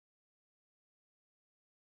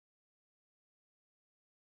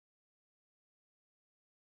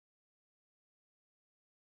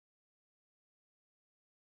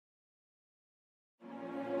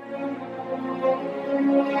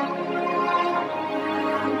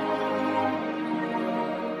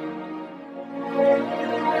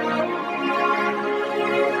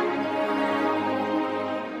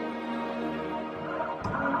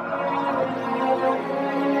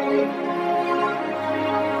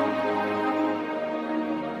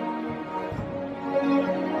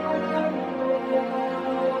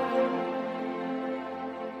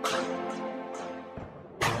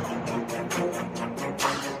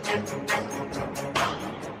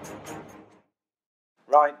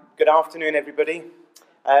Right, good afternoon everybody.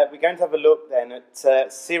 We're going to have a look then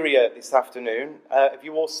at Syria this afternoon. Have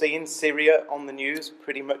you all seen Syria on the news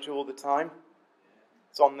pretty much all the time?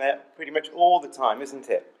 It's on there pretty much all the time, isn't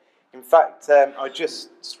it? In fact, I just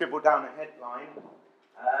scribbled down a headline.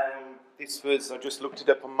 I just looked it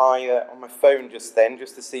up on my phone just then,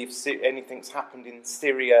 just to see if anything's happened in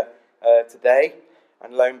Syria today.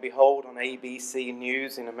 And lo and behold, on ABC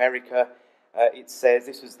News in America, it says,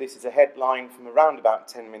 this is a headline from around about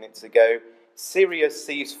 10 minutes ago, Syria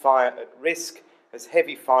ceasefire at risk as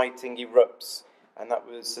heavy fighting erupts. And that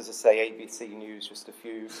was, as I say, ABC News just a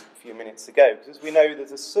few minutes ago. Because as we know,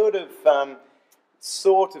 there's a sort of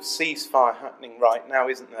ceasefire happening right now,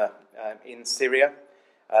 isn't there, in Syria?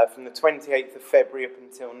 From the 28th of February up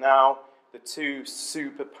until now, the two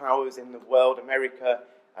superpowers in the world, America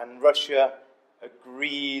and Russia,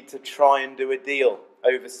 agreed to try and do a deal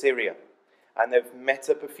over Syria. And they've met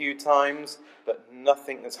up a few times, but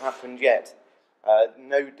nothing has happened yet.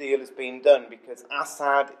 No deal has been done because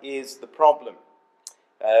Assad is the problem.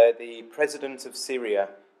 The president of Syria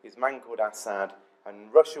is a man called Assad,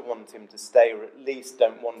 and Russia want him to stay, or at least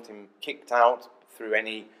don't want him kicked out through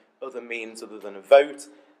any other means other than a vote.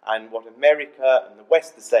 And what America and the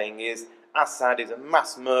West are saying is Assad is a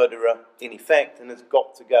mass murderer in effect and has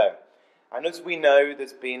got to go. And as we know,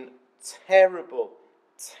 there's been terrible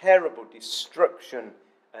destruction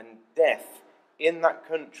and death in that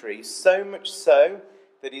country, so much so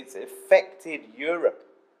that it's affected Europe.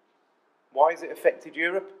 Why has it affected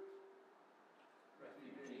Europe?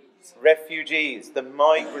 Refugees, the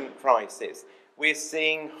migrant crisis. We're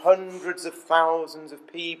seeing hundreds of thousands of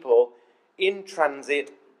people in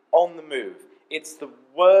transit, on the move. It's the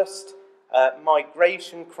worst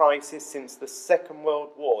migration crisis since the Second World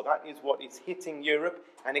War. That is what is hitting Europe,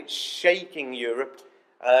 and it's shaking Europe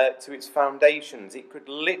to its foundations. It could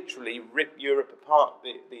literally rip Europe apart,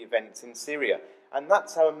 the events in Syria. And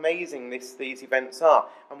that's how amazing these events are.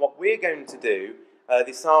 And what we're going to do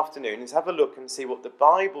this afternoon is have a look and see what the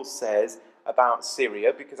Bible says about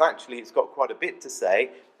Syria, because actually it's got quite a bit to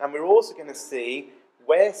say. And we're also going to see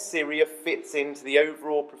where Syria fits into the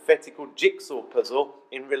overall prophetical jigsaw puzzle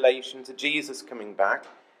in relation to Jesus coming back.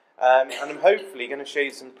 And I'm hopefully going to show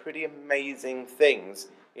you some pretty amazing things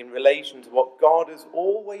in relation to what God has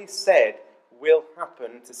always said will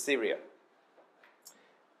happen to Syria.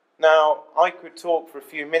 Now, I could talk for a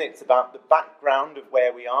few minutes about the background of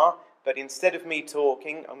where we are, but instead of me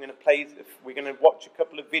talking, we're going to watch a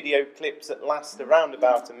couple of video clips that last around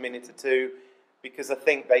about a minute or two, because I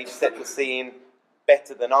think they set the scene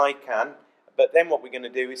better than I can. But then what we're going to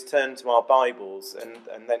do is turn to our Bibles,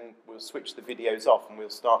 and then we'll switch the videos off and we'll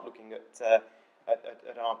start looking at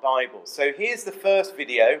our Bibles. So here's the first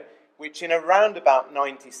video, which in around about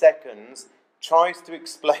 90 seconds tries to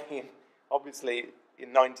explain, obviously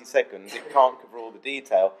in 90 seconds it can't cover all the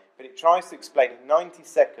detail, but it tries to explain in 90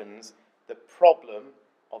 seconds the problem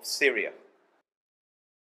of Syria.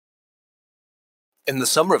 In the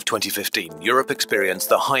summer of 2015, Europe experienced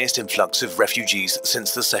the highest influx of refugees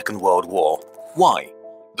since the Second World War. Why?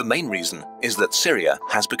 The main reason is that Syria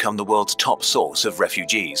has become the world's top source of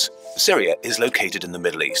refugees. Syria is located in the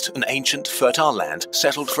Middle East, an ancient, fertile land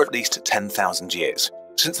settled for at least 10,000 years.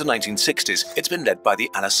 Since the 1960s, it's been led by the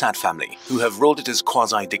Al-Assad family, who have ruled it as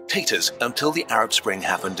quasi-dictators until the Arab Spring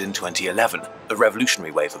happened in 2011, a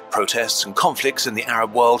revolutionary wave of protests and conflicts in the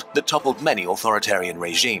Arab world that toppled many authoritarian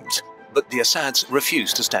regimes. But the Assads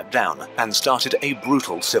refused to step down and started a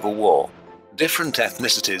brutal civil war. Different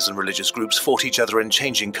ethnicities and religious groups fought each other in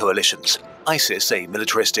changing coalitions. ISIS, a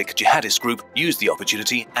militaristic jihadist group, used the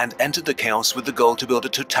opportunity and entered the chaos with the goal to build a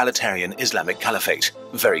totalitarian Islamic caliphate.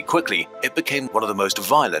 Very quickly, it became one of the most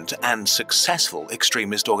violent and successful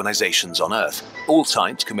extremist organizations on earth. All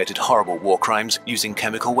sides committed horrible war crimes using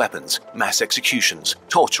chemical weapons, mass executions,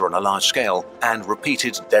 torture on a large scale, and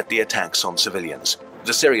repeated deadly attacks on civilians.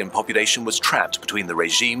 The Syrian population was trapped between the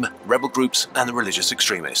regime, rebel groups, and the religious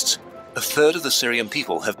extremists. A third of the Syrian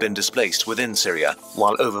people have been displaced within Syria,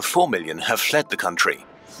 while over 4 million have fled the country.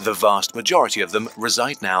 The vast majority of them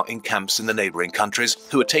reside now in camps in the neighboring countries,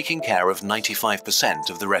 who are taking care of 95%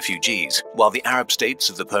 of the refugees, while the Arab states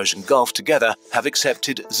of the Persian Gulf together have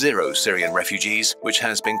accepted 0 Syrian refugees, which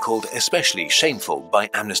has been called especially shameful by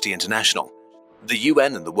Amnesty International. The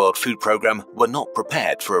UN and the World Food Programme were not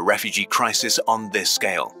prepared for a refugee crisis on this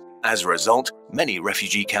scale. As a result, many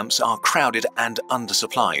refugee camps are crowded and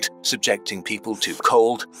undersupplied, subjecting people to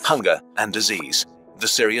cold, hunger, and disease. The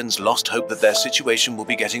Syrians lost hope that their situation will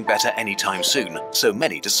be getting better anytime soon, so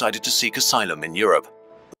many decided to seek asylum in Europe.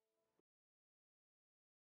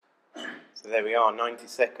 So there we are, 90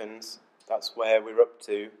 seconds, that's where we're up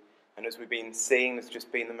to. And as we've been seeing, there's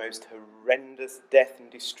just been the most horrendous death and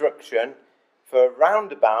destruction. For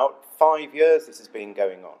around about 5 years this has been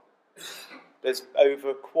going on. There's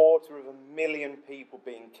over 250,000 people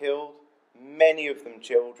being killed, many of them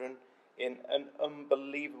children, in an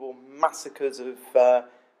unbelievable massacres of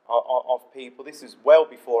people. This is well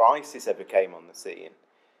before ISIS ever came on the scene.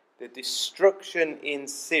 The destruction in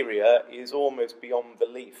Syria is almost beyond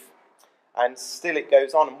belief. And still it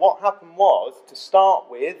goes on. And what happened was, to start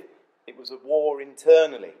with, it was a war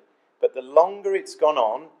internally. But the longer it's gone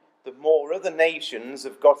on, the more other nations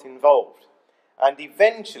have got involved. And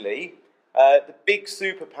eventually, the big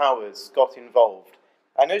superpowers got involved.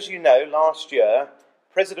 And as you know, last year,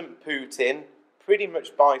 President Putin, pretty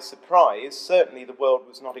much by surprise, certainly the world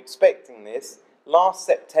was not expecting this, last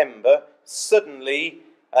September suddenly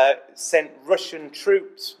sent Russian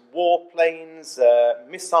troops, warplanes,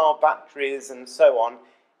 missile batteries and so on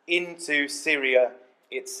into Syria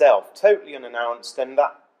itself, totally unannounced, and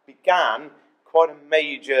that began quite a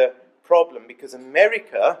major problem because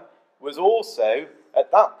America was also,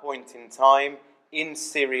 at that point in time, in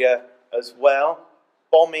Syria as well,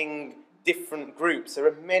 bombing different groups. There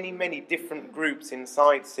are many, many different groups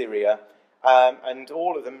inside Syria, and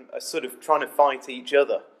all of them are sort of trying to fight each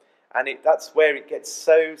other. And that's where it gets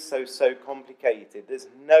so complicated. There's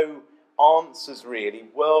no answers, really,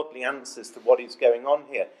 worldly answers to what is going on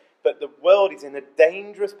here. But the world is in a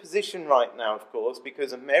dangerous position right now, of course,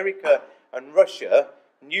 because America and Russia,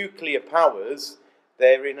 nuclear powers,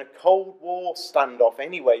 they're in a Cold War standoff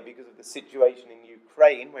anyway because of the situation in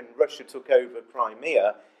Ukraine when Russia took over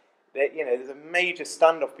Crimea. There's a major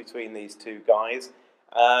standoff between these two guys.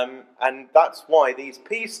 And that's why these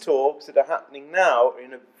peace talks that are happening now are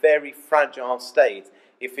in a very fragile state.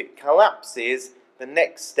 If it collapses, the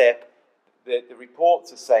next step, the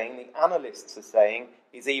reports are saying, the analysts are saying,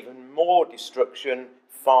 is even more destruction,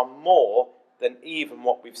 far more than even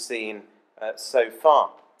what we've seen so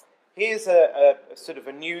far. Here's a sort of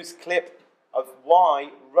a news clip of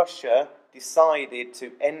why Russia decided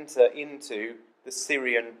to enter into the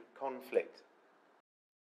Syrian conflict.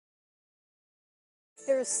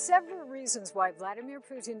 There are several reasons why Vladimir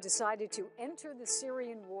Putin decided to enter the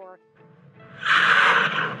Syrian war.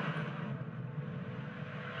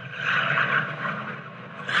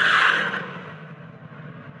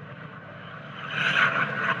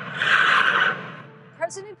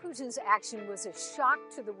 President Putin's action was a shock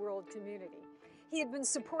to the world community. He had been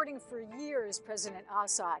supporting for years President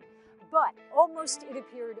Assad, but almost it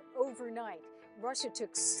appeared overnight, Russia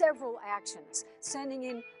took several actions, sending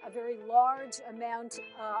in a very large amount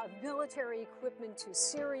of military equipment to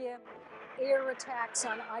Syria, air attacks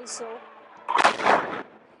on ISIL,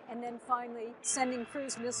 and then finally sending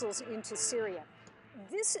cruise missiles into Syria.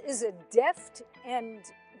 This is a deft and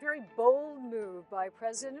very bold move by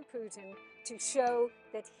President Putin to show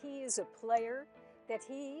that he is a player, that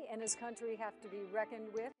he and his country have to be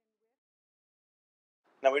reckoned with.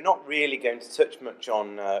 Now, we're not really going to touch much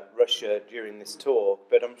on Russia during this talk,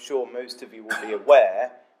 but I'm sure most of you will be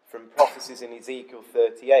aware from prophecies in Ezekiel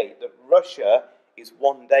 38 that Russia is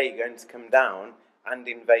one day going to come down and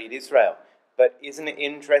invade Israel. But isn't it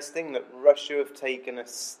interesting that Russia have taken a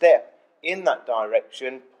step in that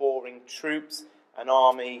direction, pouring troops and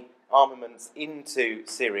armaments into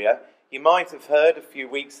Syria? You might have heard a few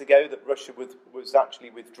weeks ago that Russia was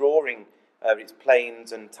actually withdrawing its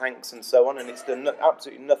planes and tanks and so on, and it's done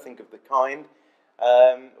absolutely nothing of the kind.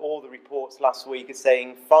 All the reports last week are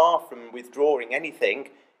saying far from withdrawing anything,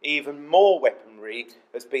 even more weaponry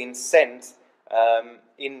has been sent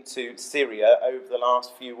into Syria over the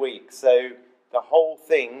last few weeks. So the whole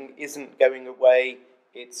thing isn't going away,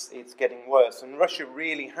 it's getting worse. And Russia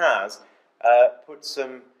really has put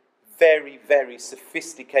some very, very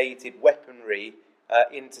sophisticated weaponry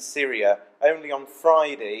into Syria. Only on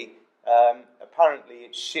Friday, apparently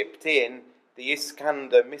it shipped in the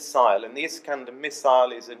Iskander missile, and the Iskander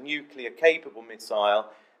missile is a nuclear-capable missile.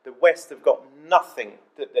 The West have got nothing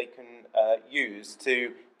that they can use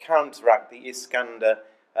to counteract the Iskander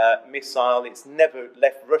missile. It's never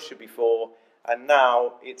left Russia before, and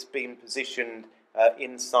now it's been positioned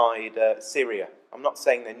inside Syria. I'm not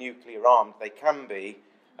saying they're nuclear-armed, they can be,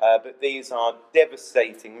 but these are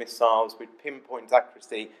devastating missiles with pinpoint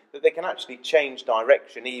accuracy that they can actually change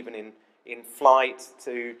direction even in flight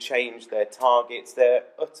to change their targets. They're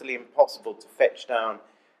utterly impossible to fetch down,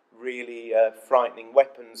 really frightening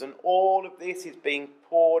weapons. And all of this is being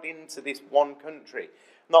poured into this one country.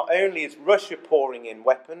 Not only is Russia pouring in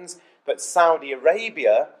weapons, but Saudi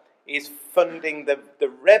Arabia is funding the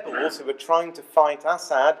rebels who are trying to fight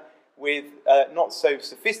Assad with not so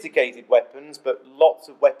sophisticated weapons, but lots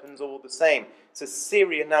of weapons all the same. So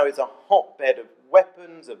Syria now is a hotbed of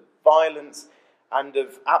weapons, of violence, and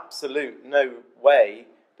of absolute no way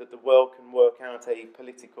that the world can work out a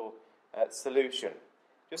political solution.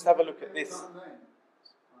 Just have a look at this.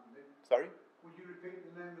 Sorry? Would you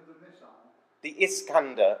repeat the name of the missile? The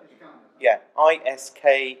Iskander. Iskander. Yeah,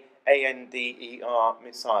 Iskander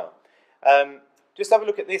missile. Just have a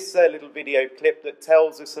look at this little video clip that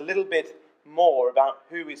tells us a little bit more about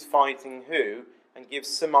who is fighting who and gives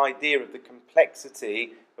some idea of the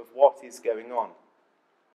complexity of what is going on.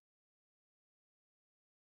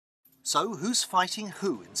 So, who's fighting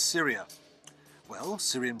who in Syria? Well,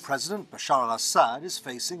 Syrian President Bashar al-Assad is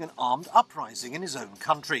facing an armed uprising in his own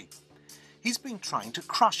country. He's been trying to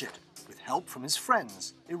crush it with help from his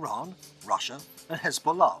friends, Iran, Russia and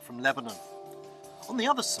Hezbollah from Lebanon. On the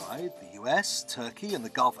other side, the US, Turkey and the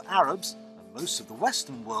Gulf Arabs and most of the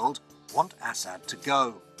Western world want Assad to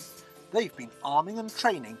go. They've been arming and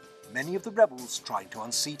training many of the rebels trying to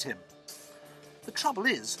unseat him. The trouble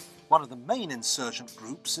is, one of the main insurgent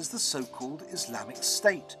groups is the so-called Islamic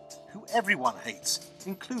State, who everyone hates,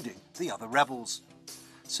 including the other rebels.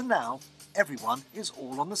 So now, everyone is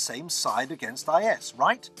all on the same side against IS,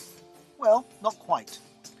 right? Well, not quite.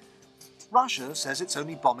 Russia says it's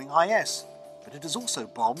only bombing IS, but it has also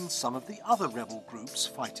bombed some of the other rebel groups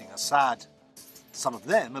fighting Assad. Some of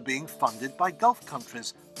them are being funded by Gulf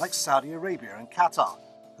countries like Saudi Arabia and Qatar,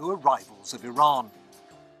 who are rivals of Iran.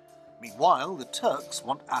 Meanwhile, the Turks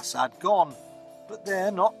want Assad gone, but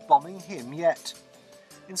they're not bombing him yet.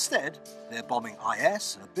 Instead, they're bombing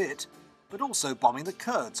IS a bit, but also bombing the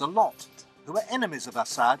Kurds a lot, who are enemies of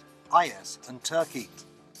Assad, IS and Turkey.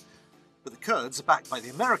 But the Kurds are backed by the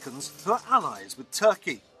Americans, who are allies with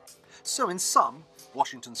Turkey. So in sum,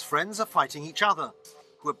 Washington's friends are fighting each other,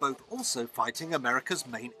 who are both also fighting America's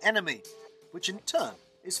main enemy, which in turn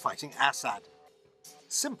is fighting Assad.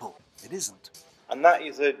 Simple, it isn't. And that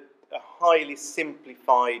is a highly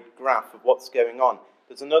simplified graph of what's going on.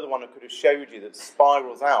 There's another one I could have showed you that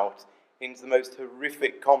spirals out into the most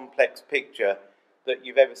horrific, complex picture that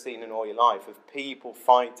you've ever seen in all your life, of people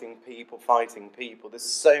fighting people fighting people. There's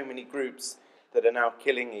so many groups that are now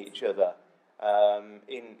killing each other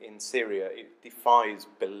in Syria. It defies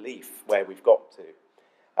belief where we've got to.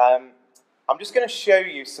 I'm just going to show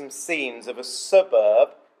you some scenes of a suburb.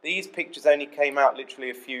 These pictures only came out literally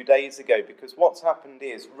a few days ago, because what's happened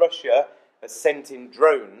is Russia has sent in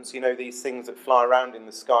drones, you know, these things that fly around in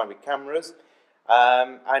the sky with cameras,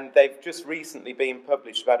 and they've just recently been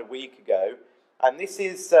published about a week ago. And this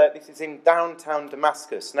is in downtown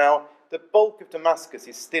Damascus. Now, the bulk of Damascus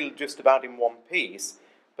is still just about in one piece,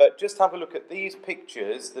 but just have a look at these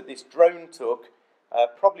pictures that this drone took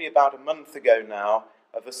probably about a month ago now,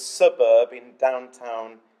 of a suburb in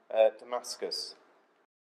downtown Damascus.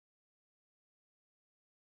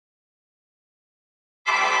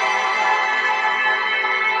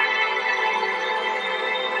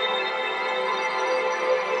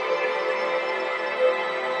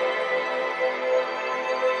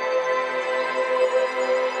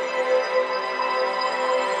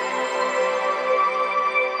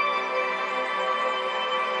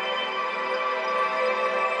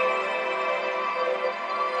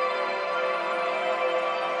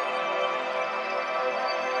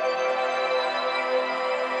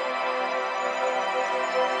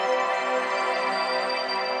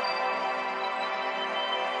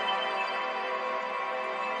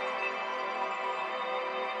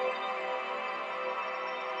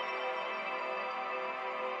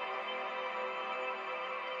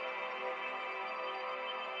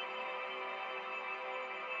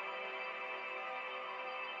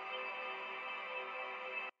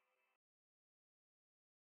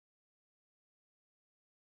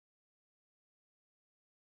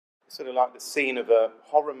 Sort of like the scene of a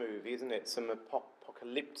horror movie, isn't it? Some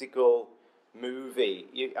apocalyptical movie.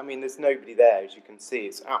 I mean, there's nobody there, as you can see.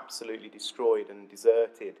 It's absolutely destroyed and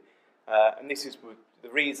deserted. And this is the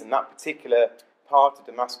reason that particular part of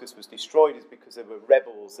Damascus was destroyed, is because there were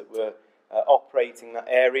rebels that were operating that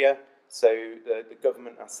area. So the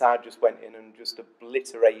government, Assad, just went in and just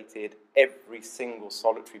obliterated every single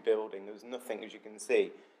solitary building. There was nothing, as you can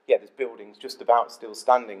see. Yeah, there's buildings just about still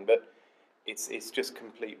standing, but it's just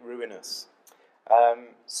complete ruinous.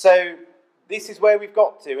 So this is where we've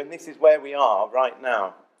got to, and this is where we are right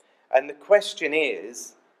now. And the question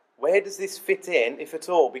is, where does this fit in, if at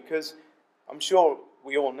all? Because I'm sure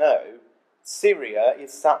we all know Syria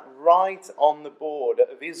is sat right on the border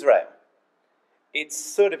of Israel. It's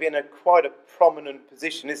sort of in quite a prominent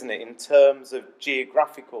position, isn't it, in terms of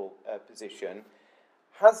geographical position.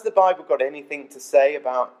 has the Bible got anything to say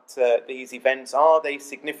about these events? Are they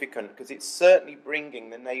significant? Because it's certainly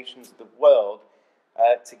bringing the nations of the world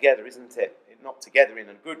together, isn't it? Not together in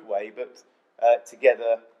a good way, but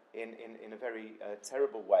together in a very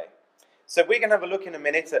terrible way. So we're going to have a look in a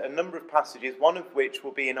minute at a number of passages, one of which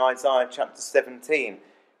will be in Isaiah chapter 17.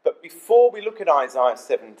 But before we look at Isaiah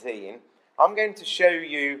 17, I'm going to show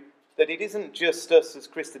you that it isn't just us as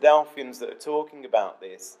Christadelphians that are talking about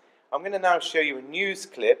this. I'm going to now show you a news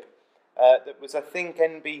clip that was, I think,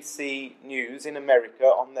 NBC News in America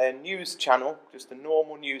on their news channel, just a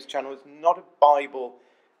normal news channel. It's not a Bible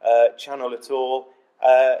channel at all.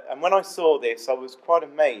 And when I saw this, I was quite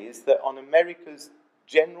amazed that on America's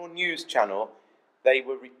general news channel, they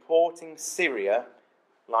were reporting Syria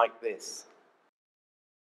like this.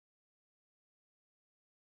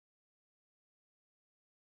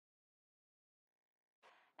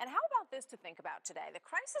 And how about this to think about today? The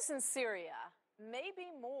crisis in Syria may be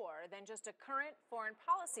more than just a current foreign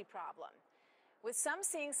policy problem, with some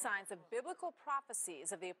seeing signs of biblical prophecies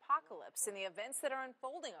of the apocalypse in the events that are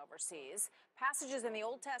unfolding overseas. Passages in the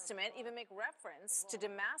Old Testament even make reference to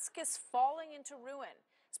Damascus falling into ruin,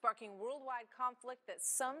 sparking worldwide conflict that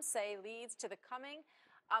some say leads to the coming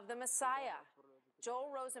of the Messiah.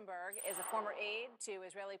 Joel Rosenberg is a former aide to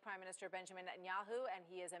Israeli Prime Minister Benjamin Netanyahu, and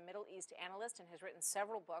he is a Middle East analyst and has written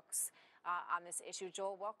several books on this issue.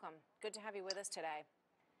 Joel, welcome. Good to have you with us today.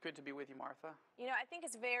 Good to be with you, Martha. You know, I think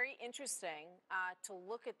it's very interesting to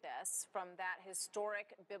look at this from that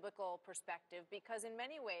historic biblical perspective, because in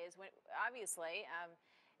many ways, obviously,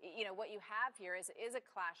 you know, what you have here is a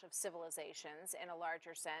clash of civilizations in a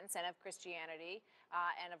larger sense, and of Christianity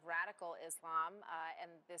and of radical Islam, and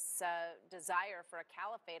this desire for a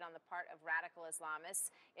caliphate on the part of radical Islamists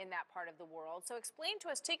in that part of the world. So explain to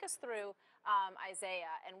us, take us through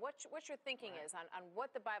Isaiah and what your thinking is on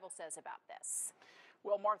what the Bible says about this.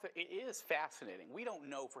 Well, Martha, it is fascinating. We don't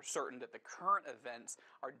know for certain that the current events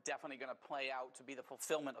are definitely going to play out to be the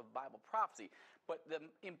fulfillment of Bible prophecy, but the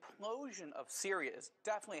implosion of Syria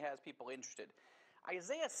definitely has people interested.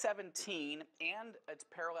 Isaiah 17 and its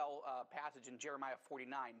parallel passage in Jeremiah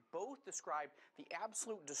 49 both describe the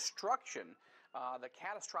absolute destruction, the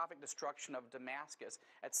catastrophic destruction of Damascus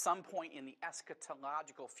at some point in the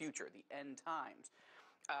eschatological future, the end times.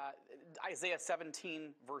 Isaiah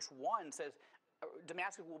 17 verse 1 says,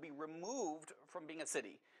 Damascus will be removed from being a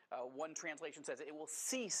city. One translation says it will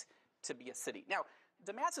cease to be a city. Now,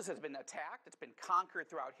 Damascus has been attacked, it's been conquered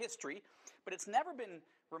throughout history, but it's never been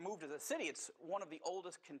removed as a city. It's one of the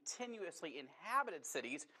oldest continuously inhabited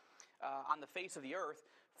cities on the face of the earth,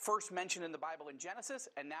 first mentioned in the Bible in Genesis,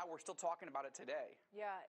 and now we're still talking about it today. Yeah.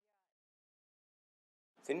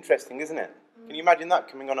 It's interesting, isn't it? Can you imagine that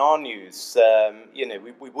coming on our news? You know,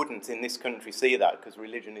 we wouldn't in this country see that because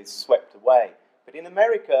religion is swept away. But in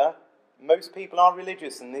America, most people are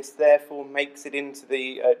religious, and this therefore makes it into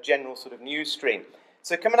the general sort of news stream.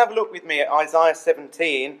 So come and have a look with me at Isaiah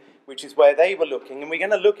 17, which is where they were looking. And we're going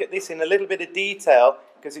to look at this in a little bit of detail,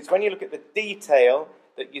 because it's when you look at the detail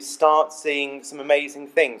that you start seeing some amazing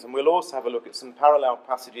things. And we'll also have a look at some parallel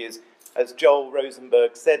passages, as Joel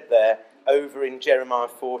Rosenberg said there, over in Jeremiah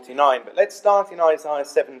 49. But let's start in Isaiah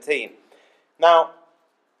 17. Now,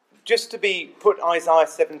 just to put Isaiah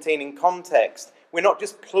 17 in context, we're not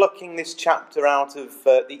just plucking this chapter out of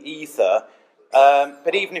the ether,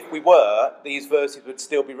 but even if we were, these verses would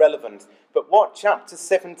still be relevant. But what chapter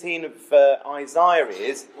 17 of Isaiah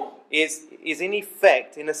is in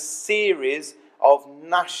effect in a series of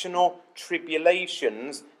national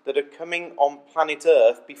tribulations that are coming on planet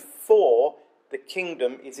Earth before the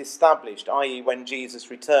kingdom is established, i.e. when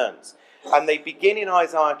Jesus returns. And they begin in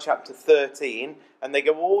Isaiah chapter 13, and they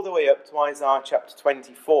go all the way up to Isaiah chapter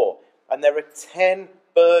 24. And there are 10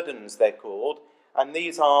 burdens, they're called, and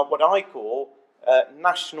these are what I call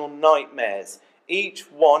national nightmares. Each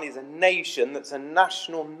one is a nation that's a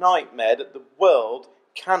national nightmare that the world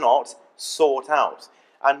cannot sort out.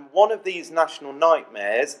 And one of these national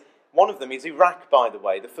nightmares, one of them is Iraq, by the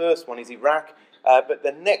way. The first one is Iraq, but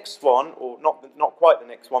the next one, or not quite the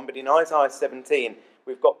next one, but in Isaiah 17,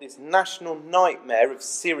 we've got this national nightmare of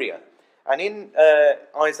Syria. And in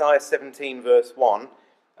Isaiah 17, verse 1,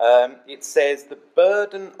 it says, the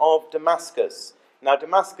burden of Damascus. Now,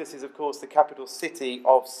 Damascus is, of course, the capital city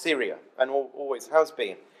of Syria, and always has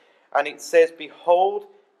been. And it says, behold,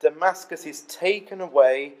 Damascus is taken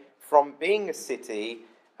away from being a city,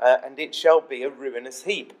 and it shall be a ruinous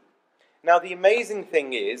heap. Now, the amazing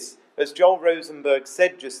thing is, as Joel Rosenberg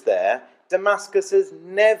said just there, Damascus has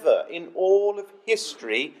never, in all of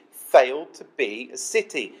history, failed to be a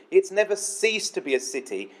city. It's never ceased to be a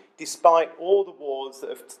city, despite all the wars that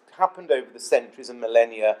have happened over the centuries and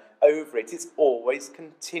millennia over it, it's always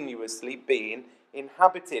continuously been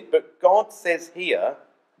inhabited. But God says here,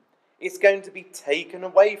 it's going to be taken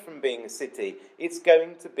away from being a city. It's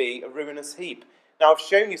going to be a ruinous heap. Now, I've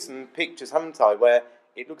shown you some pictures, haven't I, where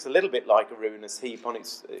it looks a little bit like a ruinous heap on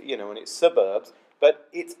its, in its suburbs, but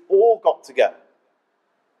it's all got to go.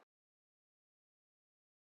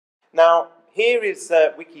 Now, here is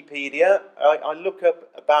Wikipedia. I look up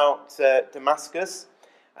about Damascus,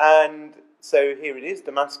 and so here it is,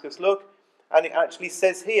 Damascus, look, and it actually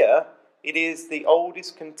says here, it is the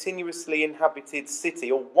oldest continuously inhabited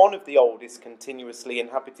city, or one of the oldest continuously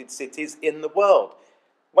inhabited cities in the world.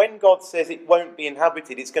 When God says it won't be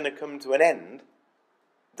inhabited, it's going to come to an end,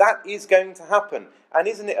 that is going to happen. And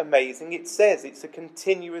isn't it amazing? It says it's a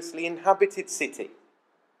continuously inhabited city.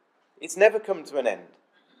 It's never come to an end.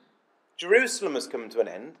 Jerusalem has come to an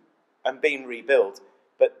end and been rebuilt,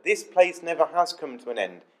 but this place never has come to an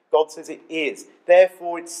end. God says it is.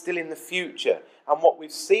 Therefore, it's still in the future. And what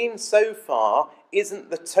we've seen so far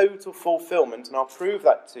isn't the total fulfillment, and I'll prove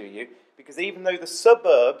that to you, because even though the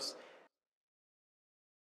suburbs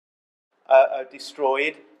are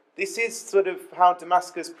destroyed, this is sort of how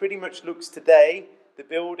Damascus pretty much looks today. The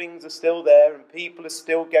buildings are still there and people are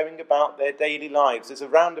still going about their daily lives. There's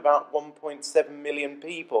around about 1.7 million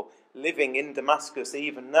people living in Damascus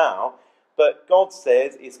even now. But God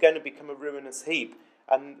says it's going to become a ruinous heap.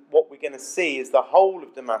 And what we're going to see is the whole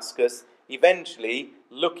of Damascus eventually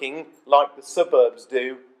looking like the suburbs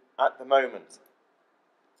do at the moment.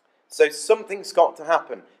 So something's got to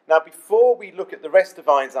happen. Now, before we look at the rest of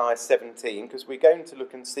Isaiah 17, because we're going to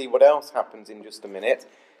look and see what else happens in just a minute,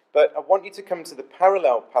 but I want you to come to the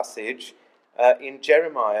parallel passage in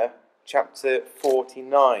Jeremiah chapter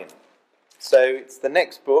 49. So it's the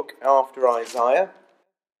next book after Isaiah.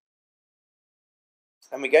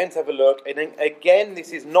 And we're going to have a look. And again,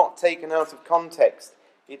 this is not taken out of context.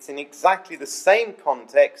 It's in exactly the same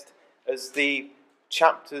context as the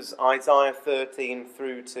chapters Isaiah 13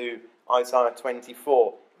 through to Isaiah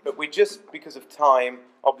 24. But we're just, because of time,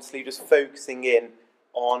 obviously just focusing in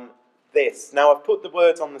on this. Now, I've put the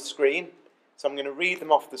words on the screen, so I'm going to read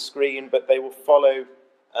them off the screen, but they will follow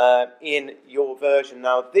in your version.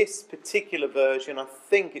 Now, this particular version, I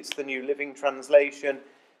think it's the New Living Translation.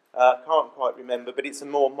 I can't quite remember, but it's a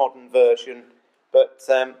more modern version. But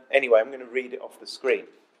anyway, I'm going to read it off the screen.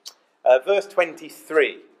 Verse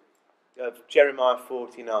 23 of Jeremiah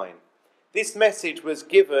 49. This message was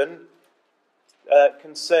given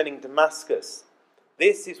concerning Damascus.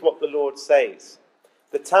 This is what the Lord says.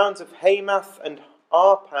 The towns of Hamath and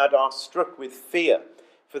Arpad are struck with fear,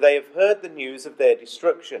 for they have heard the news of their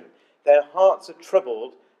destruction. Their hearts are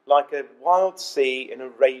troubled like a wild sea in a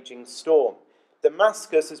raging storm.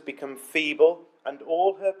 Damascus has become feeble, and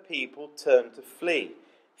all her people turn to flee.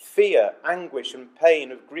 Fear, anguish, and pain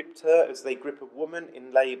have gripped her as they grip a woman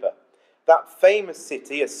in labour. That famous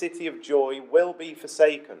city, a city of joy, will be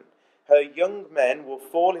forsaken. Her young men will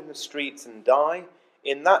fall in the streets and die.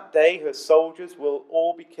 In that day her soldiers will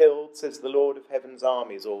all be killed, says the Lord of heaven's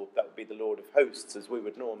armies, or that would be the Lord of hosts, as we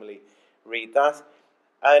would normally read that.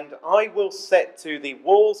 And I will set to the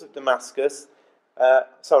walls of Damascus, I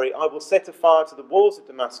will set a fire to the walls of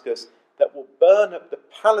Damascus that will burn up the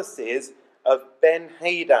palaces of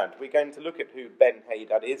Ben-Hadad. We're going to look at who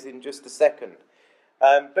Ben-Hadad is in just a second.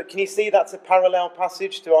 But can you see that's a parallel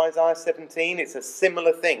passage to Isaiah 17? It's a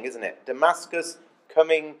similar thing, isn't it? Damascus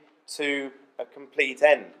coming to a complete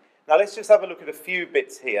end. Now let's just have a look at a few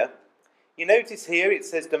bits here. You notice here it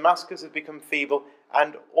says Damascus has become feeble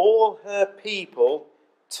and all her people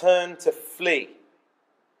turn to flee.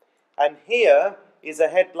 And here is a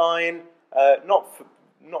headline,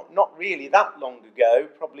 not really that long ago,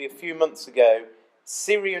 probably a few months ago.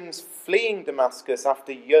 Syrians fleeing Damascus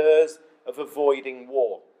after years of avoiding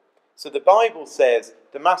war. So the Bible says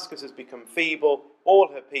Damascus has become feeble, all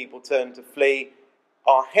her people turn to flee.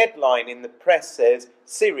 Our headline in the press says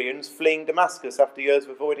Syrians fleeing Damascus after years of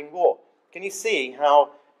avoiding war. Can you see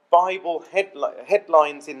how Bible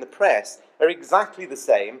headlines in the press are exactly the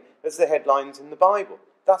same as the headlines in the Bible?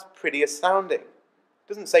 That's pretty astounding. It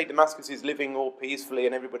doesn't say Damascus is living all peacefully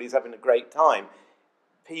and everybody's having a great time.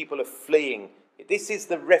 People are fleeing. This is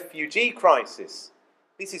the refugee crisis.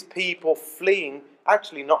 This is people fleeing,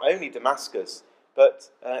 actually not only Damascus, but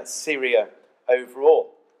Syria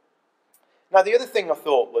overall. Now, the other thing I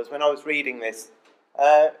thought was, when I was reading this,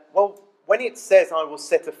 when it says, I will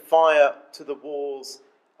set a fire to the walls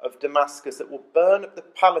of Damascus that will burn up the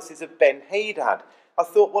palaces of Ben-Hadad, I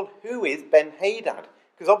thought, well, who is Ben-Hadad?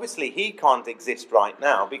 Because obviously he can't exist right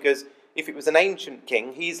now, because if it was an ancient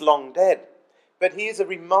king, he's long dead. But here's a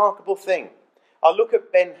remarkable thing. I'll look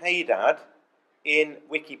at Ben-Hadad in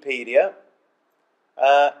Wikipedia,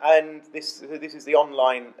 and this is the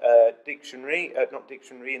online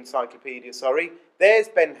encyclopedia, sorry. There's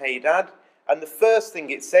Ben-Hadad, and the first thing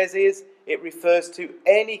it says is, it refers to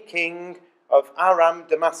any king of Aram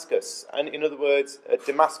Damascus, and in other words,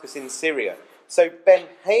 Damascus in Syria. So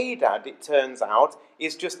Ben-Hadad, it turns out,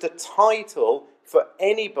 is just a title for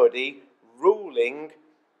anybody ruling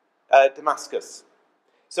Damascus.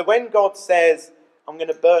 So when God says, I'm going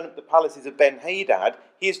to burn up the palaces of Ben-Hadad,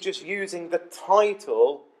 he's just using the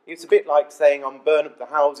title. It's a bit like saying, I'll burn up the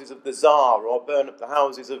houses of the Tsar, or I'll burn up the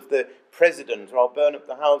houses of the president, or I'll burn up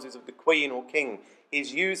the houses of the queen or king.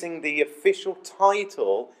 He's using the official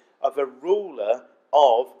title of a ruler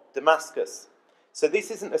of Damascus. So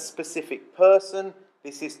this isn't a specific person.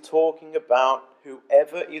 This is talking about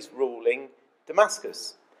whoever is ruling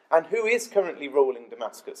Damascus. And who is currently ruling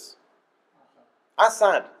Damascus?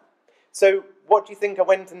 Assad. So what do you think I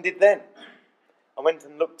went and did then? I went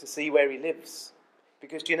and looked to see where he lives.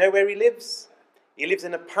 Because do you know where he lives? He lives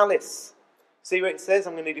in a palace. See what it says?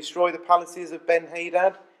 I'm going to destroy the palaces of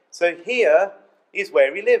Ben-Hadad. So here is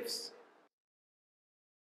where he lives.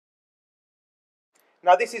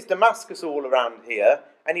 Now this is Damascus all around here,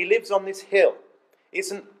 and he lives on this hill.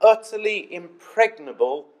 It's an utterly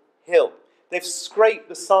impregnable hill. They've scraped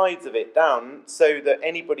the sides of it down so that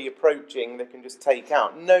anybody approaching they can just take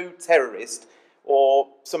out. No terrorist or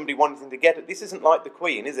somebody wanting to get it. This isn't like the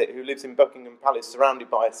Queen, is it, who lives in Buckingham Palace surrounded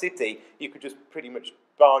by a city. You could just pretty much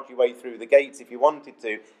barge your way through the gates if you wanted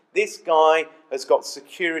to. This guy has got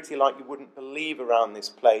security like you wouldn't believe around this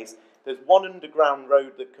place. There's one underground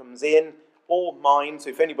road that comes in, all mined, so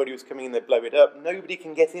if anybody was coming in, they'd blow it up. Nobody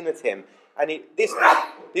can get in at him. And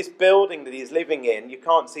this building that he's living in, you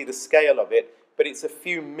can't see the scale of it, but it's a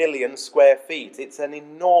few million square feet. It's an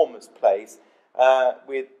enormous place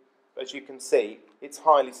with, as you can see, it's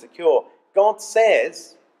highly secure. God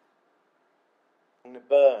says, I'm going to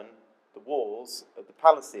burn the walls of the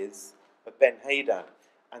palaces of Ben-Hadad.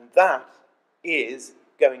 And that is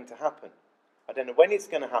going to happen. I don't know when it's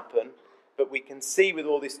going to happen, but we can see with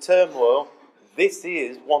all this turmoil, this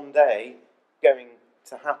is one day going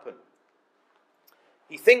to happen.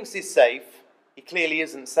 He thinks he's safe. He clearly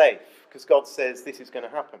isn't safe because God says this is going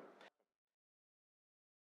to happen.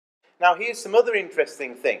 Now here's some other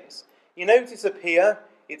interesting things. You notice up here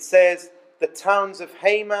it says the towns of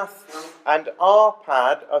Hamath and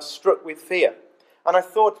Arpad are struck with fear. And I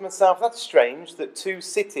thought to myself, that's strange that two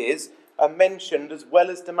cities are mentioned as well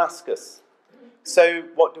as Damascus. So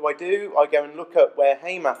what do? I go and look at where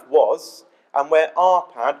Hamath was and where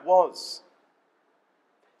Arpad was.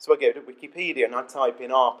 So I go to Wikipedia and I type in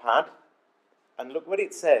Arpad, and look what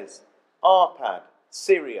it says. Arpad,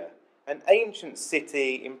 Syria, an ancient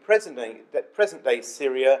city in present-day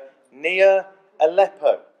Syria near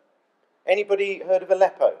Aleppo. Anybody heard of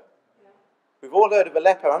Aleppo? Yeah. We've all heard of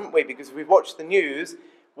Aleppo, haven't we? Because we've watched the news.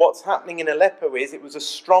 What's happening in Aleppo is it was a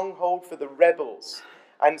stronghold for the rebels.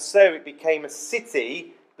 And so it became a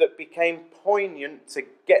city that became poignant to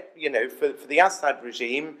get, for the Assad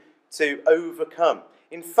regime to overcome.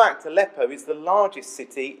 In fact, Aleppo is the largest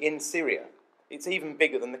city in Syria. It's even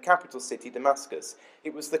bigger than the capital city, Damascus.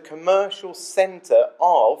 It was the commercial centre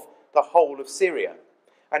of the whole of Syria.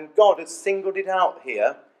 And God has singled it out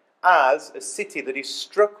here as a city that is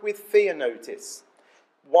struck with fear, notice.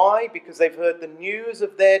 Why? Because they've heard the news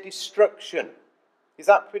of their destruction. Is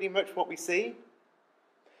that pretty much what we see?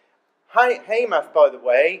 Hamath, by the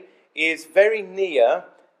way, is very near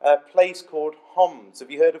a place called Homs.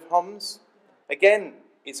 Have you heard of Homs? Again,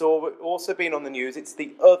 it's also been on the news. It's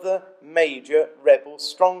the other major rebel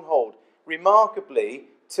stronghold. Remarkably,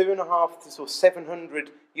 2,500 or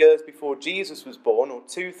 700 years before Jesus was born, or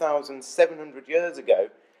 2,700 years ago,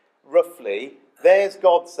 roughly, there's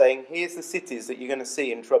God saying, here's the cities that you're going to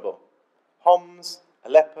see in trouble. Homs,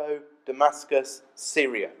 Aleppo, Damascus,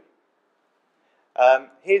 Syria.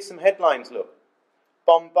 Here's some headlines, look.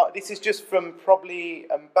 This is just from probably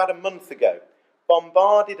about a month ago.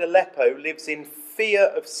 Bombarded Aleppo lives in fear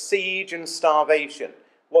of siege and starvation.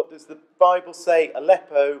 What does the Bible say?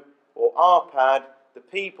 Aleppo or Arpad, the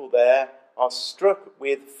people there are struck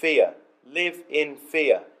with fear, live in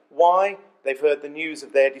fear. Why? They've heard the news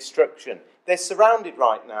of their destruction. They're surrounded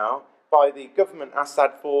right now by the government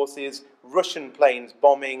Assad forces, Russian planes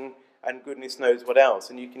bombing, and goodness knows what else.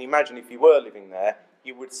 And you can imagine if you were living there,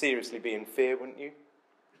 you would seriously be in fear, wouldn't you?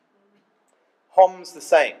 Homs the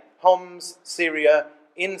same. Homs, Syria,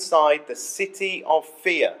 inside the city of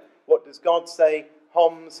fear. What does God say?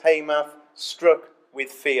 Homs, Hamath, struck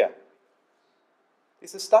with fear.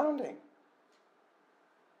 It's astounding.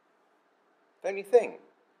 Don't you think?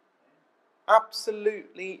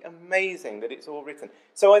 Absolutely amazing that it's all written.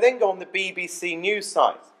 So I then go on the BBC news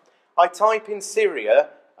site. I type in Syria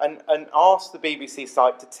and ask the BBC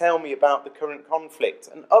site to tell me about the current conflict,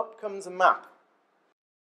 and up comes a map.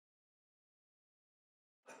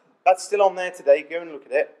 That's still on there today, go and look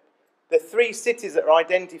at it. The 3 cities that are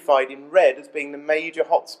identified in red as being the major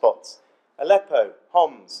hotspots: Aleppo,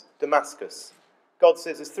 Homs, Damascus. God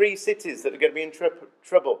says there's 3 cities that are going to be in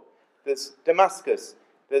trouble. There's Damascus,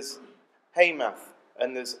 there's Hamath,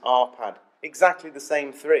 and there's Arpad. Exactly the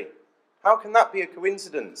same 3. How can that be a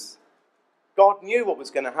coincidence? God knew what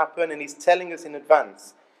was going to happen, and he's telling us in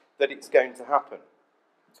advance that it's going to happen.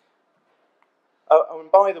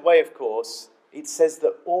 And by the way, of course, it says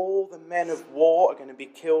that all the men of war are going to be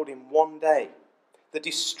killed in one day. The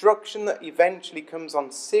destruction that eventually comes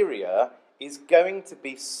on Syria is going to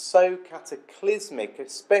be so cataclysmic,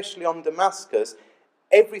 especially on Damascus.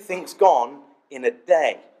 Everything's gone in a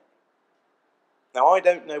day. Now, I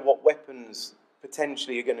don't know what weapons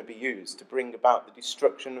potentially are going to be used to bring about the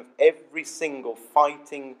destruction of every single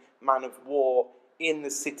fighting man of war in the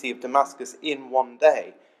city of Damascus in one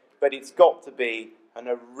day, but it's got to be an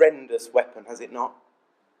horrendous weapon, has it not?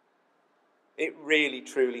 It really,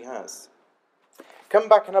 truly has. Come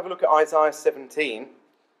back and have a look at Isaiah 17.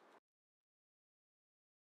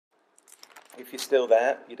 If you're still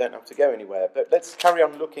there, you don't have to go anywhere. But let's carry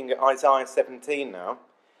on looking at Isaiah 17 now.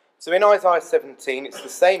 So in Isaiah 17, it's the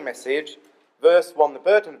same message. Verse 1, the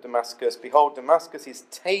burden of Damascus, behold, Damascus is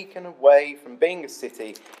taken away from being a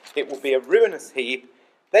city. It will be a ruinous heap.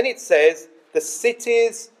 Then it says, the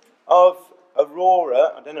cities of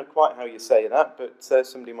Aurora, I don't know quite how you say that, but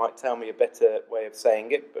somebody might tell me a better way of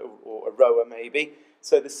saying it, or Aroa maybe.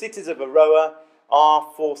 So the cities of Aroa are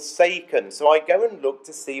forsaken. So I go and look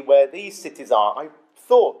to see where these cities are. I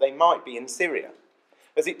thought they might be in Syria.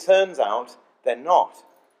 As it turns out, they're not.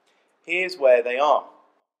 Here's where they are.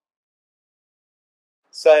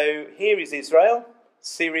 So here is Israel.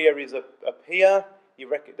 Syria is up here.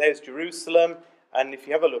 There's Jerusalem. And if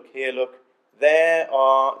you have a look here, look,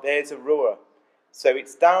 there's Aurora. So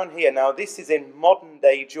it's down here. Now this is in modern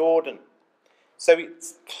day Jordan. So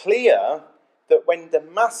it's clear that when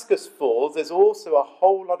Damascus falls, there's also a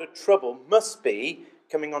whole lot of trouble must be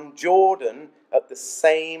coming on Jordan at the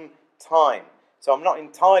same time. So I'm not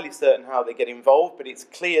entirely certain how they get involved, but it's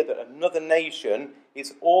clear that another nation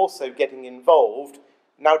is also getting involved.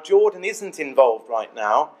 Now Jordan isn't involved right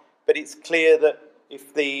now, but it's clear that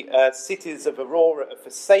if the cities of Aurora are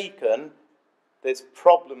forsaken, there's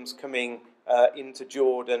problems coming into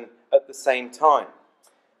Jordan at the same time.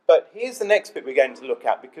 But here's the next bit we're going to look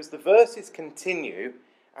at, because the verses continue,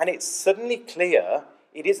 and it's suddenly clear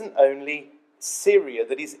it isn't only Syria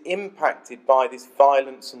that is impacted by this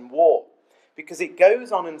violence and war. Because it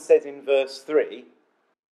goes on and says in verse 3,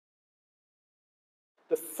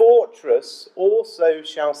 the fortress also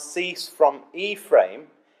shall cease from Ephraim,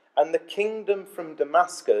 and the kingdom from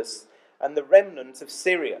Damascus, and the remnant of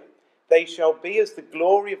Syria. They shall be as the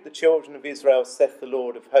glory of the children of Israel, saith the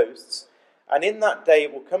Lord of hosts. And in that day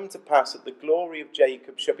it will come to pass that the glory of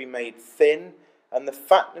Jacob shall be made thin, and the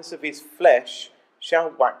fatness of his flesh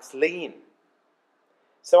shall wax lean.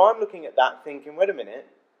 So I'm looking at that thinking, wait a minute,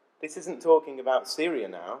 this isn't talking about Syria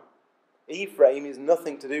now. Ephraim is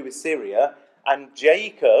nothing to do with Syria, and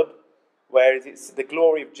Jacob, whereas it's the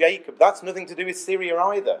glory of Jacob, that's nothing to do with Syria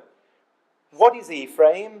either. What is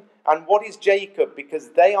Ephraim and what is Jacob? Because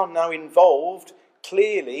they are now involved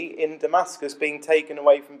clearly in Damascus being taken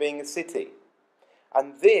away from being a city.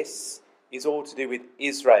 And this is all to do with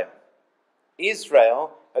Israel.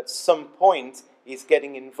 Israel, at some point, is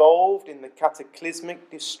getting involved in the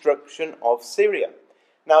cataclysmic destruction of Syria.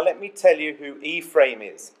 Now, let me tell you who Ephraim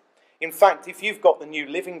is. In fact, if you've got the New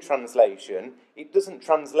Living Translation, it doesn't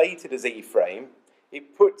translate it as Ephraim.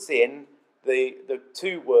 It puts in the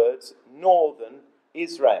 2 words, Northern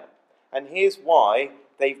Israel. And here's why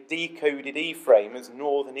they've decoded Ephraim as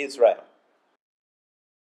Northern Israel.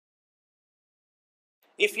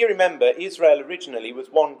 If you remember, Israel originally was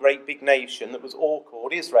one great big nation that was all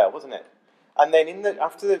called Israel, wasn't it? And then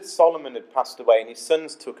after Solomon had passed away and his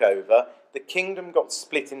sons took over, the kingdom got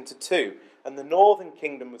split into 2. And the northern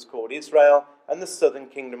kingdom was called Israel, and the southern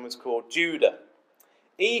kingdom was called Judah.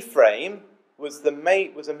 Ephraim was a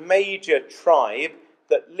major tribe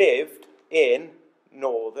that lived in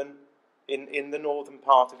the northern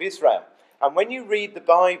part of Israel. And when you read the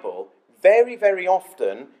Bible, very, very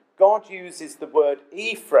often, God uses the word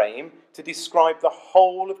Ephraim to describe the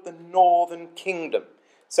whole of the northern kingdom.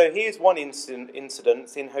 So here's one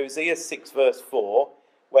incident in Hosea 6 verse 4,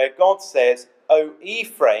 where God says, O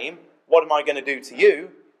Ephraim, what am I going to do to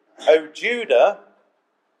you? "O Judah,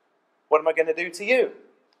 what am I going to do to you?"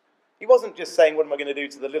 He wasn't just saying, "What am I going to do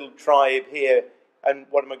to the little tribe here, and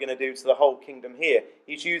what am I going to do to the whole kingdom here?"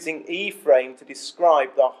 He's using Ephraim to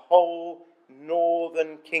describe the whole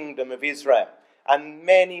northern kingdom of Israel. And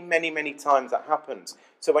many, many, many times that happens.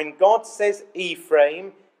 So when God says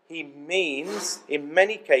Ephraim, he means, in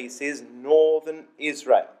many cases, northern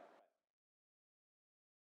Israel.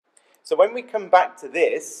 So when we come back to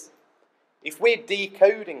this, if we're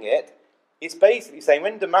decoding it, it's basically saying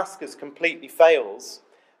when Damascus completely fails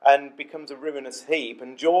and becomes a ruinous heap,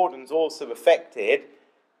 and Jordan's also affected,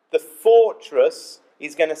 the fortress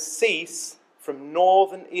is going to cease from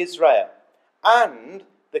northern Israel. And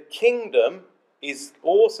the kingdom is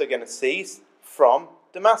also going to cease from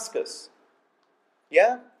Damascus.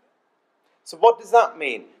 Yeah? So what does that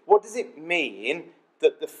mean? What does it mean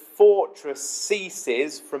that the fortress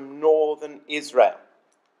ceases from northern Israel?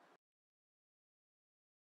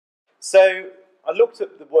 So I looked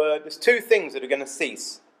at the word. There's two things that are going to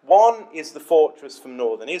cease. One is the fortress from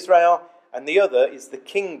northern Israel, and the other is the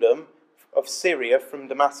kingdom of Syria from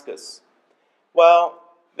Damascus. Well,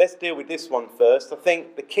 let's deal with this one first. I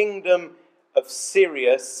think the kingdom of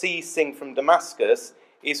Syria ceasing from Damascus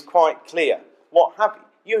is quite clear. What have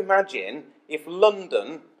you imagine if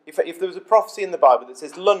London, if there was a prophecy in the Bible that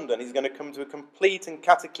says London is going to come to a complete and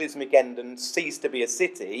cataclysmic end and cease to be a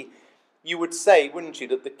city, you would say, wouldn't you,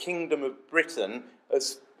 that the kingdom of Britain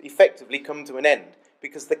has effectively come to an end.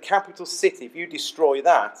 Because the capital city, if you destroy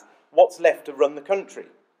that, what's left to run the country?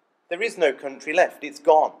 There is no country left. It's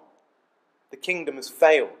gone. The kingdom has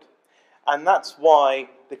failed. And that's why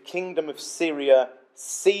the kingdom of Syria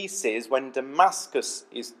ceases when Damascus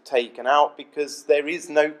is taken out, because there is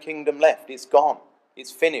no kingdom left. It's gone.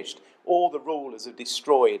 It's finished. All the rulers are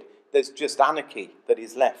destroyed. There's just anarchy that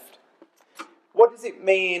is left. What does it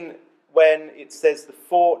mean when it says the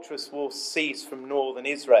fortress will cease from northern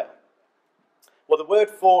Israel? Well, the word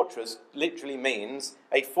fortress literally means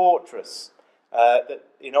a fortress. That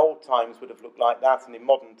in old times would have looked like that, and in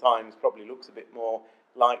modern times probably looks a bit more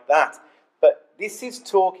like that. But this is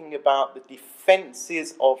talking about the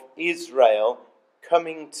defences of Israel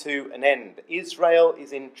coming to an end. Israel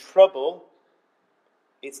is in trouble.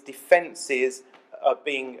 Its defences are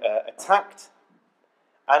being attacked.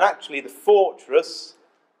 And actually the fortress,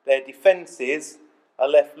 their defences, are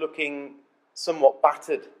left looking somewhat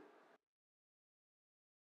battered.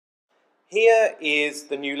 Here is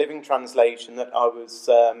the New Living Translation that I was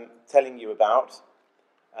telling you about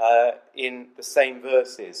in the same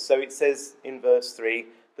verses. So it says in verse 3,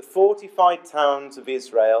 "The fortified towns of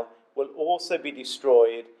Israel will also be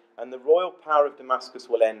destroyed, and the royal power of Damascus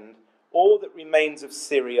will end. All that remains of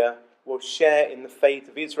Syria will share in the fate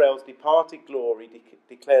of Israel's departed glory,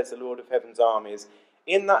 declares the Lord of heaven's armies.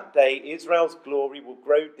 In that day Israel's glory will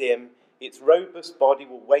grow dim, its robust body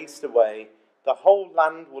will waste away. The whole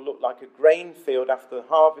land will look like a grain field after the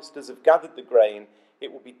harvesters have gathered the grain.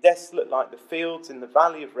 It will be desolate like the fields in the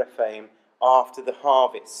valley of Rephaim after the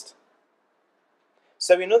harvest."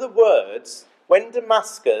 So in other words, when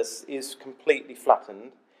Damascus is completely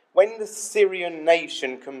flattened, when the Syrian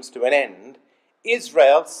nation comes to an end,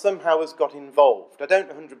 Israel somehow has got involved. I don't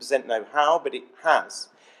 100% know how, but it has.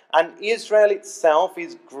 And Israel itself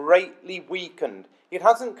is greatly weakened. It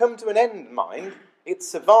hasn't come to an end, mind. It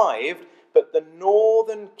survived. But the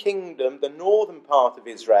northern kingdom, the northern part of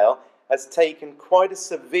Israel, has taken quite a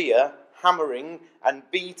severe hammering and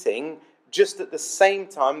beating just at the same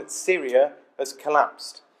time that Syria has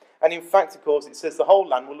collapsed. And in fact, of course, it says the whole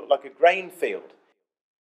land will look like a grain field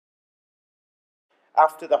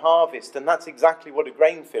after the harvest. And that's exactly what a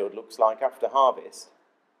grain field looks like after harvest.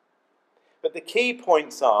 But the key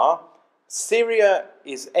points are, Syria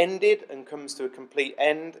is ended and comes to a complete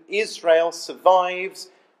end. Israel survives,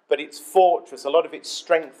 but its fortress, a lot of its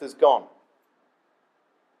strength has gone.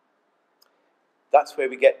 That's where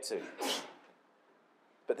we get to.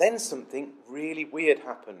 But then something really weird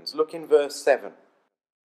happens. Look in verse 7.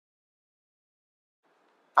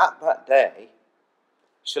 "At that day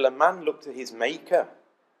shall a man look to his Maker,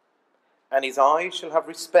 and his eyes shall have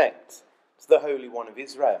respect to the Holy One of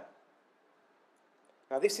Israel."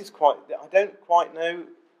 Now this is I don't quite know.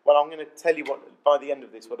 Well, I'm going to tell you by the end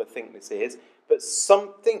of this what I think this is. But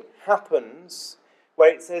something happens where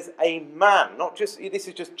it says a man, this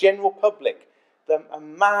is just general public. A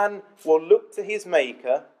man will look to his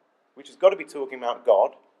Maker, which has got to be talking about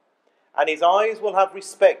God, and his eyes will have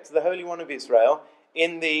respect to the Holy One of Israel.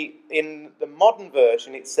 In the modern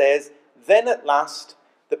version it says, "Then at last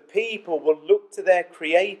the people will look to their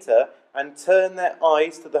Creator and turn their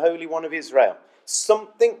eyes to the Holy One of Israel."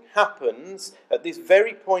 Something happens at this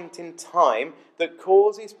very point in time that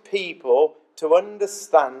causes people to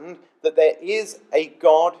understand that there is a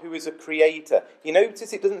God who is a creator. You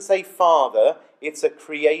notice it doesn't say father, it's a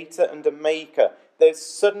creator and a maker. There's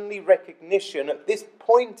suddenly recognition at this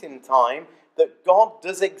point in time that God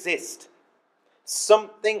does exist.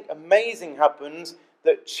 Something amazing happens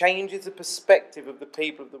that changes the perspective of the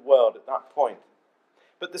people of the world at that point.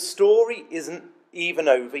 But the story isn't even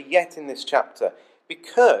over yet in this chapter,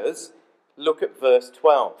 because look at verse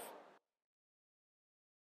 12.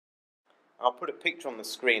 I'll put a picture on the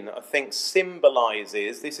screen that I think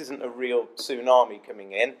symbolises, this isn't a real tsunami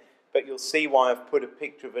coming in, but you'll see why I've put a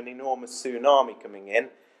picture of an enormous tsunami coming in,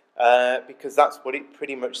 because that's what it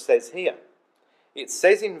pretty much says here. It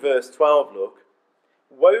says in verse 12, look,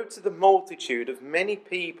 "Woe to the multitude of many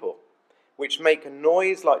people, which make a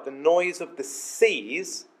noise like the noise of the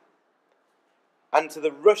seas, and to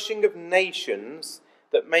the rushing of nations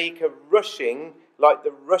that make a rushing like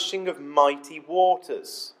the rushing of mighty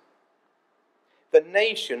waters." The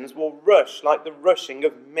nations will rush like the rushing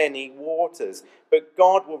of many waters, but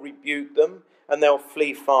God will rebuke them, and they'll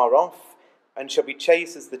flee far off, and shall be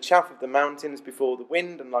chased as the chaff of the mountains before the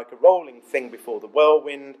wind, and like a rolling thing before the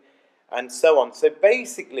whirlwind, and so on. So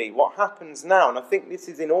basically what happens now, and I think this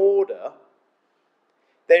is in order,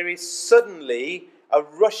 there is suddenly a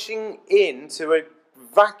rushing into a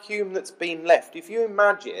vacuum that's been left. If you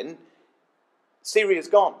imagine, Syria's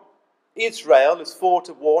gone. Israel has fought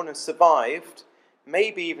a war and has survived,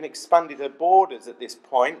 maybe even expanded her borders at this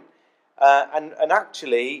point, and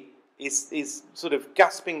actually is sort of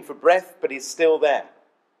gasping for breath, but is still there.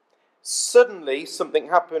 Suddenly something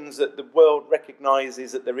happens that the world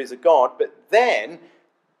recognises that there is a God, but then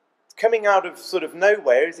coming out of sort of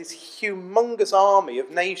nowhere is this humongous army of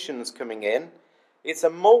nations coming in. It's a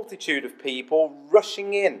multitude of people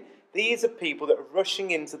rushing in. These are people that are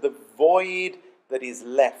rushing into the void that is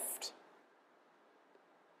left.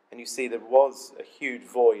 And you see there was a huge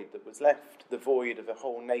void that was left, the void of the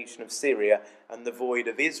whole nation of Syria and the void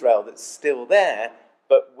of Israel that's still there,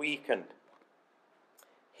 but weakened.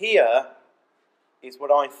 Here is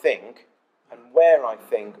what I think, and where I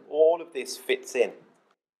think all of this fits in.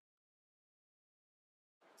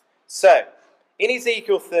 So, in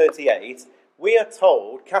Ezekiel 38, we are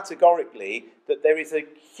told categorically that there is a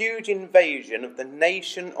huge invasion of the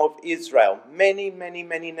nation of Israel. Many, many,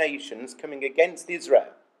 many nations coming against Israel.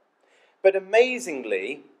 But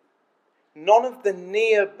amazingly, none of the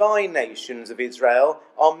nearby nations of Israel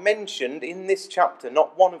are mentioned in this chapter,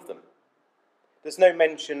 not one of them. There's no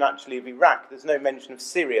mention actually of Iraq, there's no mention of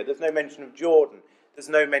Syria, there's no mention of Jordan, there's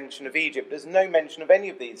no mention of Egypt, there's no mention of any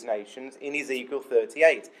of these nations in Ezekiel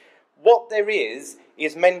 38. What there is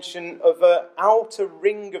mention of an outer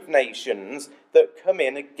ring of nations that come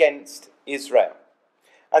in against Israel.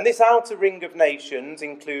 And this outer ring of nations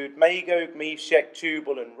include Magog, Meshech,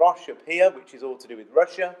 Tubal and Rosh up here, which is all to do with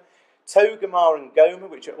Russia, Togarmah and Gomer,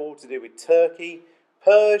 which are all to do with Turkey,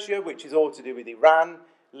 Persia, which is all to do with Iran,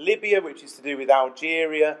 Libya, which is to do with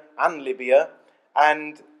Algeria and Libya,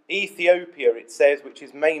 and Ethiopia, it says, which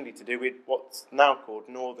is mainly to do with what's now called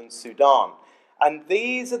Northern Sudan. And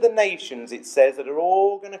these are the nations, it says, that are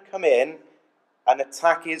all going to come in and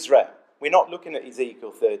attack Israel. We're not looking at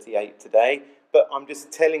Ezekiel 38 today, but I'm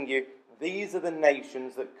just telling you, these are the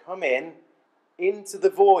nations that come in into the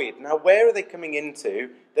void. Now, where are they coming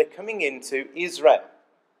into? They're coming into Israel.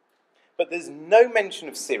 But there's no mention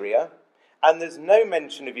of Syria, and there's no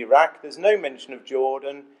mention of Iraq, there's no mention of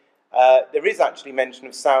Jordan. There is actually mention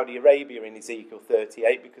of Saudi Arabia in Ezekiel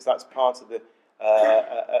 38, because that's part of the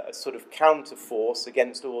a sort of counter-force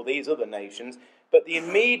against all these other nations. But the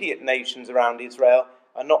immediate nations around Israel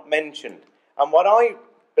are not mentioned. And what I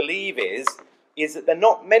believe is that they're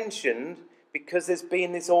not mentioned because there's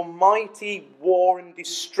been this almighty war and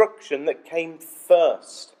destruction that came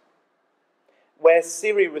first, where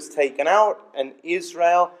Syria was taken out and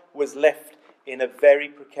Israel was left in a very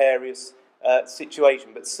precarious situation,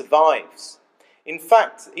 but survives. In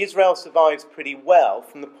fact, Israel survives pretty well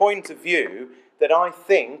from the point of view that I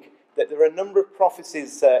think that there are a number of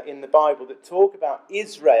prophecies in the Bible that talk about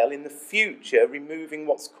Israel in the future removing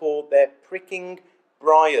what's called their pricking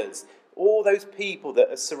briars. All those people that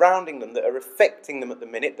are surrounding them, that are affecting them at the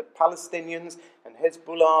minute, the Palestinians and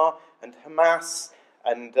Hezbollah and Hamas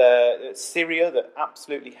and Syria that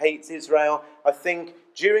absolutely hates Israel. I think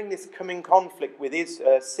during this coming conflict with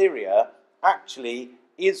Syria, actually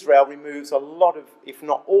Israel removes a lot of, if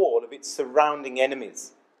not all, of its surrounding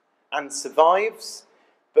enemies and survives,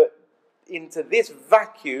 but into this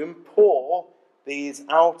vacuum pour these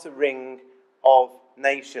outer ring of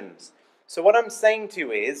nations. So what I'm saying to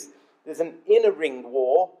you is There's an inner ring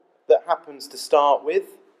war that happens to start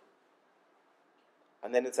with.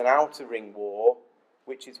 And then there's an outer ring war,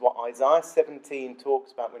 which is what Isaiah 17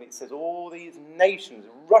 talks about when it says all these nations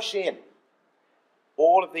rush in.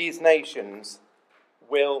 All of these nations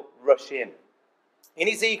will rush in. In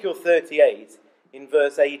Ezekiel 38, in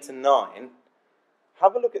verse 8 and 9,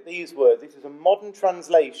 have a look at these words. This is a modern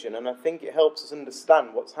translation, and I think it helps us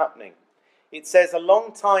understand what's happening. It says, "A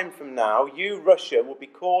long time from now, you, Russia, will be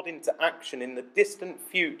called into action in the distant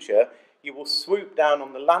future. You will swoop down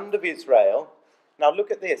on the land of Israel." Now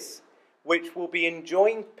look at this. "Which will be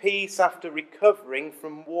enjoying peace after recovering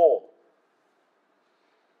from war."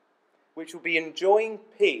 Which will be enjoying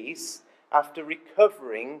peace after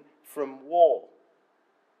recovering from war.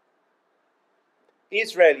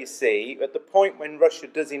 Israel, you see, at the point when Russia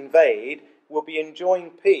does invade, will be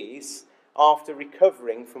enjoying peace after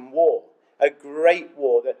recovering from war. A great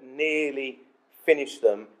war that nearly finished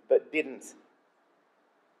them, but didn't.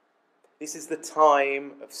 This is the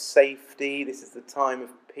time of safety. This is the time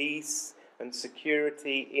of peace and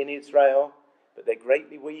security in Israel. But they're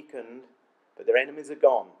greatly weakened, but their enemies are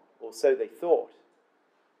gone, or so they thought.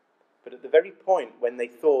 But at the very point when they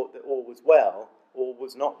thought that all was well, all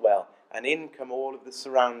was not well. And in come all of the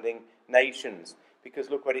surrounding nations. Because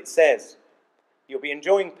look what it says. "You'll be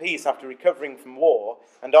enjoying peace after recovering from war,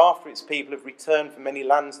 and after its people have returned from many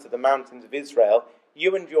lands to the mountains of Israel.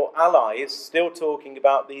 You and your allies," still talking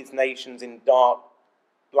about these nations in dark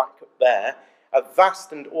black up there, "a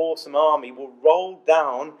vast and awesome army will roll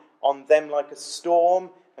down on them like a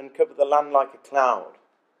storm and cover the land like a cloud."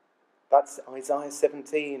 That's Isaiah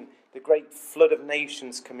 17, the great flood of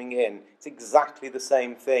nations coming in. It's exactly the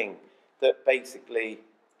same thing that basically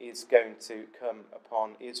is going to come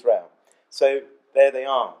upon Israel. So there they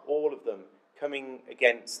are, all of them coming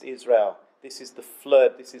against Israel. This is the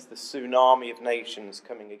flood, this is the tsunami of nations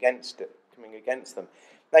coming against them.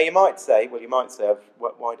 Now you might say,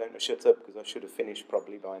 why don't I shut up? Because I should have finished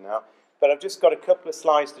probably by now. But I've just got a couple of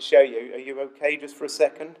slides to show you. Are you okay just for a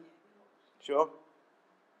second? Sure?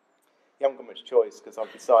 You haven't got much choice because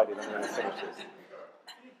I've decided I'm going to finish this.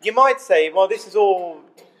 You might say, well, this is all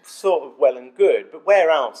sort of well and good, but where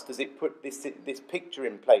else does it put this picture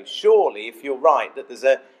in place? Surely, if you're right, that there's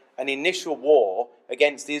an initial war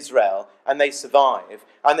against Israel and they survive,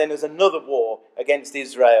 and then there's another war against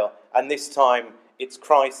Israel, and this time it's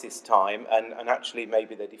crisis time, and actually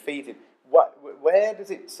maybe they're defeated. Where does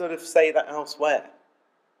it sort of say that elsewhere?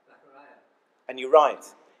 Zechariah. And you're right.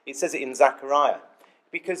 It says it in Zechariah.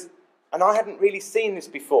 And I hadn't really seen this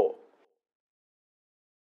before.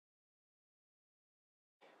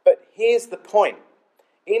 But here's the point.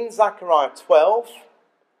 In Zechariah 12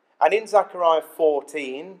 and in Zechariah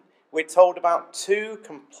 14, we're told about two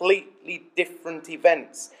completely different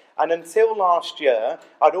events. And until last year,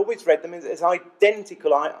 I'd always read them as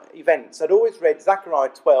identical events. I'd always read Zechariah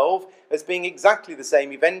 12 as being exactly the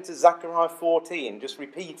same event as Zechariah 14, just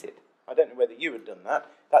repeated. I don't know whether you had done that.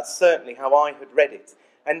 That's certainly how I had read it.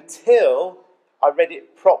 Until I read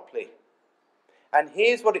it properly. And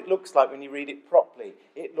here's what it looks like when you read it properly.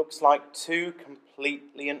 It looks like two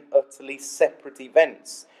completely and utterly separate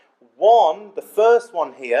events. One, the first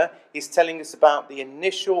one here, is telling us about the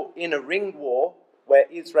initial inner ring war where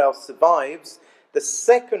Israel survives. The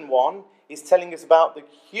second one is telling us about the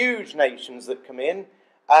huge nations that come in,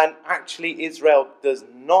 and actually Israel does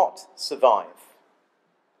not survive.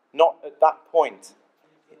 Not at that point.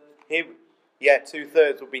 Here,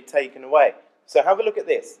 2/3 will be taken away. So have a look at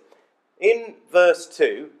this. In verse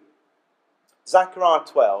 2, Zechariah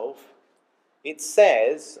 12, it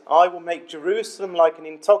says, "I will make Jerusalem like an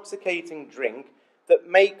intoxicating drink that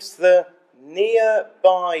makes the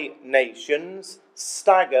nearby nations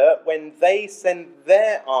stagger when they send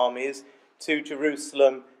their armies to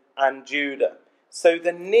Jerusalem and Judah." So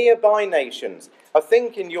the nearby nations. I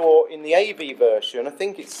think in the AV version, I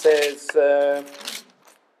think it says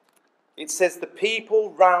the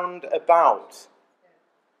people round about.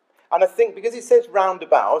 And I think because it says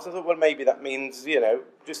roundabout, I thought, well, maybe that means,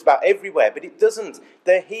 just about everywhere. But it doesn't.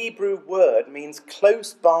 The Hebrew word means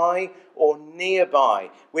close by or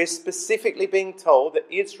nearby. We're specifically being told that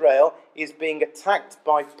Israel is being attacked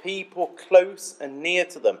by people close and near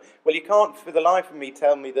to them. Well, you can't for the life of me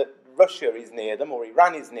tell me that Russia is near them or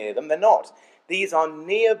Iran is near them. They're not. These are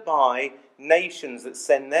nearby nations that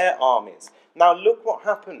send their armies. Now look what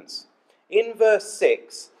happens. In verse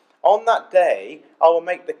 6, "On that day, I will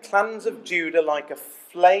make the clans of Judah like a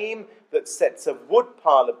flame that sets a wood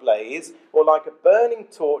pile ablaze, or like a burning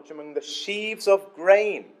torch among the sheaves of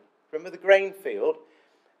grain." Remember the grain field?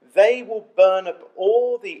 They will burn up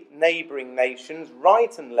all the neighbouring nations,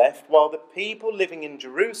 right and left, while the people living in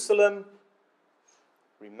Jerusalem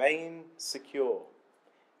remain secure.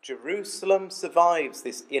 Jerusalem survives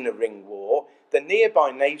this inner ring war. The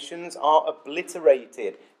nearby nations are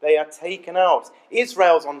obliterated. They are taken out.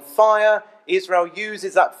 Israel's on fire. Israel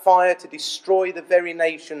uses that fire to destroy the very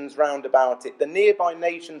nations round about it. The nearby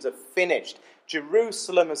nations are finished.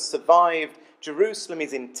 Jerusalem has survived. Jerusalem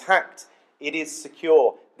is intact. It is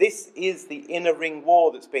secure. This is the inner ring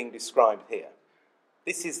war that's being described here.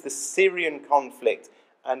 This is the Syrian conflict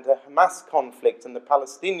and the Hamas conflict and the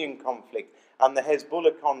Palestinian conflict and the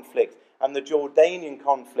Hezbollah conflict and the Jordanian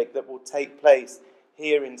conflict that will take place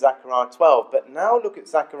here in Zechariah 12. But now look at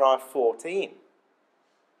Zechariah 14.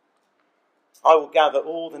 I will gather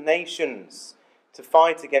all the nations to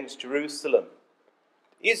fight against Jerusalem.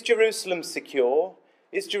 Is Jerusalem secure?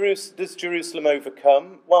 Does Jerusalem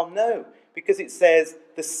overcome? Well, no, because it says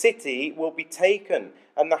the city will be taken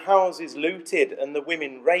and the houses looted and the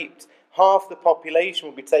women raped. Half the population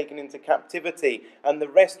will be taken into captivity and the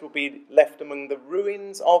rest will be left among the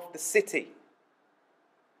ruins of the city.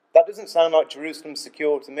 That doesn't sound like Jerusalem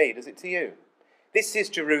secure to me, does it to you? This is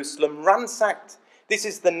Jerusalem ransacked. This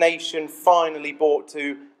is the nation finally brought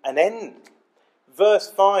to an end.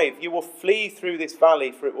 Verse 5, you will flee through this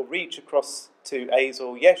valley, for it will reach across to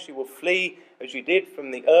Azal. Yes, you will flee as you did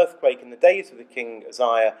from the earthquake in the days of the king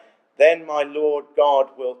Uzziah. Then my Lord God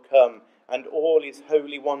will come, and all his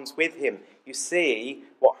holy ones with him. You see,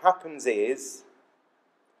 what happens is,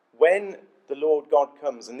 when the Lord God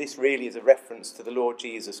comes, and this really is a reference to the Lord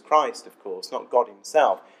Jesus Christ, of course, not God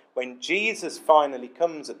himself. When Jesus finally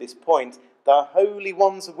comes at this point, the holy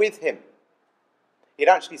ones are with him. It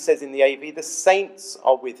actually says in the AV, the saints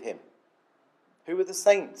are with him. Who are the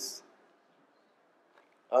saints?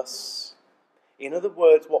 Us. In other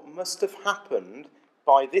words, what must have happened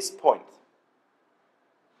by this point?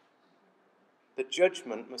 The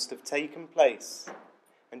judgment must have taken place.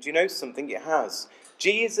 And do you know something? It has.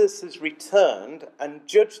 Jesus has returned and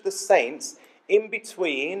judged the saints in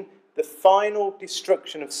between the final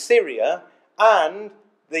destruction of Syria and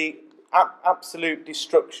the absolute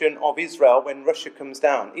destruction of Israel when Russia comes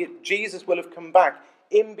down. Jesus will have come back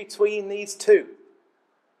in between these two.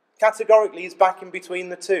 Categorically, he's back in between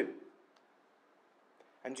the two.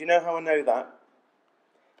 And do you know how I know that?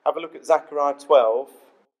 Have a look at Zechariah 12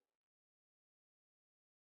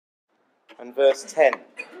 and verse 10.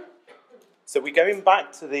 So we're going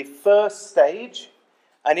back to the first stage,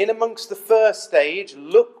 and in amongst the first stage,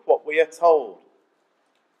 look what we are told.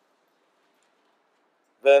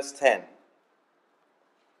 Verse 10.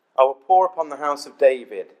 I will pour upon the house of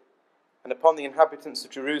David and upon the inhabitants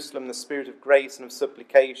of Jerusalem the spirit of grace and of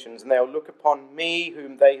supplications, and they will look upon me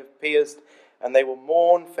whom they have pierced, and they will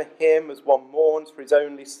mourn for him as one mourns for his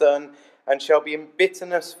only son, and shall be in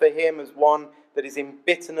bitterness for him as one that is in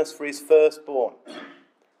bitterness for his firstborn.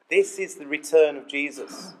 This is the return of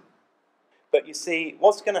Jesus. But you see,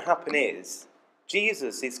 what's going to happen is,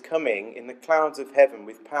 Jesus is coming in the clouds of heaven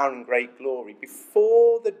with power and great glory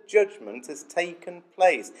before the judgment has taken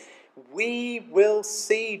place. We will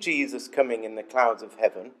see Jesus coming in the clouds of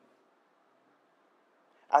heaven.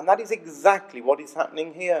 And that is exactly what is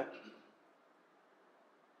happening here.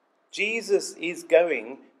 Jesus is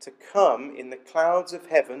going to come in the clouds of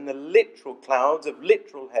heaven, the literal clouds of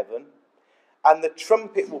literal heaven, and the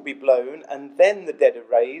trumpet will be blown, and then the dead are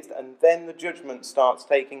raised, and then the judgment starts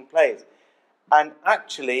taking place. And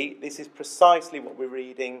actually, this is precisely what we're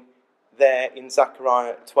reading there in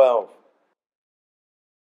Zechariah 12.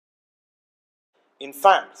 In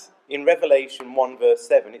fact, in Revelation 1 verse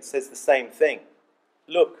 7, it says the same thing.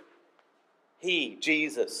 Look, he,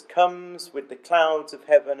 Jesus, comes with the clouds of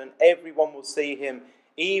heaven, and everyone will see him,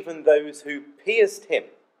 even those who pierced him.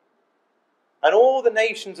 And all the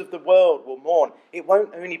nations of the world will mourn. It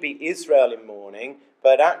won't only be Israel in mourning,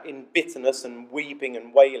 but in bitterness and weeping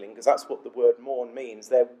and wailing, because that's what the word mourn means.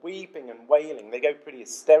 They're weeping and wailing. They go pretty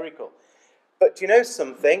hysterical. But do you know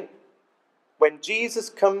something? When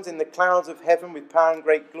Jesus comes in the clouds of heaven with power and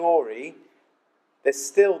great glory, there's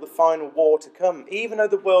still the final war to come. Even though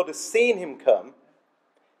the world has seen him come,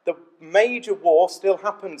 the major war still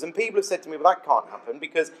happens. And people have said to me, well, that can't happen,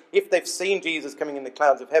 because if they've seen Jesus coming in the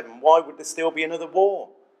clouds of heaven, why would there still be another war?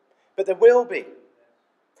 But there will be.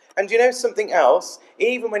 And do you know something else?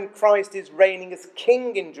 Even when Christ is reigning as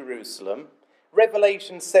king in Jerusalem,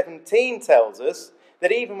 Revelation 17 tells us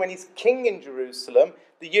that even when he's king in Jerusalem,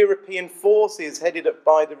 the European forces headed up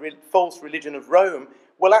by the false religion of Rome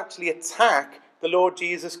will actually attack the Lord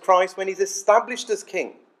Jesus Christ when he's established as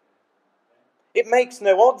king. It makes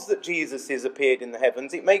no odds that Jesus has appeared in the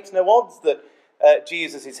heavens. It makes no odds that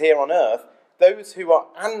Jesus is here on earth, those who are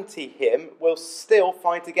anti him will still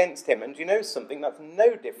fight against him. And you know something? That's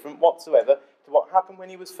no different whatsoever to what happened when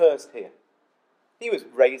he was first here. He was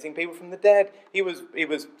raising people from the dead. He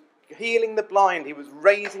was healing the blind. He was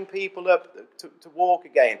raising people up to walk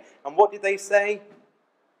again. And what did they say?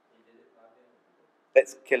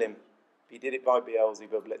 Let's kill him. He did it by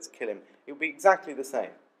Beelzebub. Let's kill him. It will be exactly the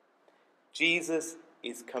same. Jesus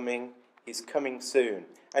is coming. He's coming soon.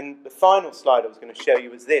 And the final slide I was going to show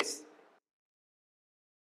you was this.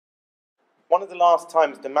 One of the last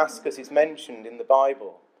times Damascus is mentioned in the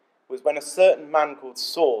Bible was when a certain man called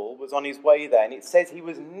Saul was on his way there. And it says he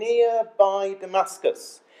was near by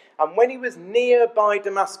Damascus. And when he was near by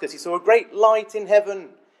Damascus, he saw a great light in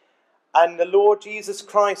heaven. And the Lord Jesus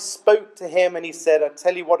Christ spoke to him and he said, I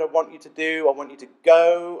tell you what I want you to do. I want you to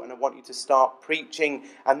go and I want you to start preaching.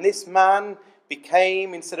 And this man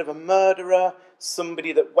became, instead of a murderer,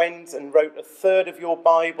 somebody that went and wrote a third of your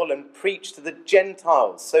Bible and preached to the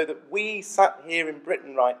Gentiles, so that we sat here in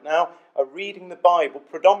Britain right now are reading the Bible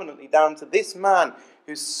predominantly down to this man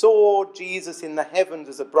who saw Jesus in the heavens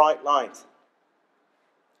as a bright light.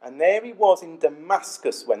 And there he was in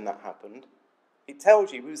Damascus when that happened. It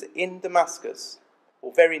tells you he was in Damascus,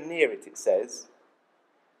 or very near it, it says.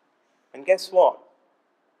 And guess what?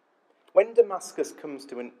 When Damascus comes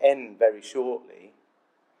to an end very shortly,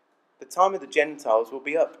 the time of the Gentiles will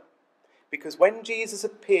be up. Because when Jesus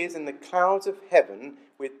appears in the clouds of heaven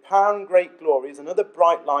with power and great glory as another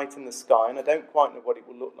bright light in the sky, and I don't quite know what it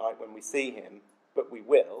will look like when we see him, but we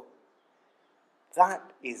will,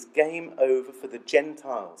 that is game over for the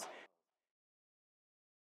Gentiles.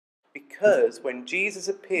 Because when Jesus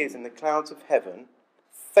appears in the clouds of heaven,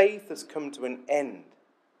 faith has come to an end.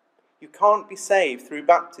 You can't be saved through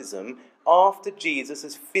baptism after Jesus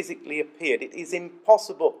has physically appeared. It is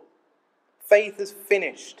impossible. Faith is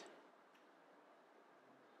finished.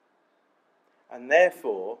 And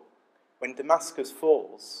therefore, when Damascus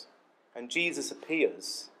falls and Jesus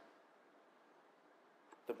appears,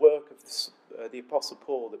 the work of the Apostle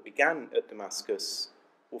Paul that began at Damascus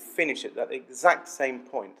will finish at that exact same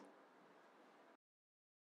point.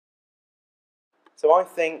 So I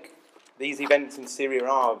think these events in Syria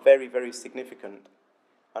are very, very significant.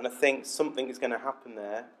 And I think something is going to happen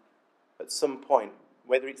there at some point.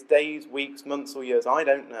 Whether it's days, weeks, months or years, I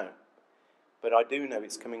don't know. But I do know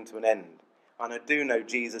it's coming to an end. And I do know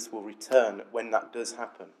Jesus will return when that does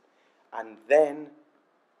happen. And then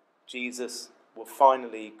Jesus will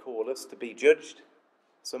finally call us to be judged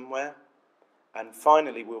somewhere. And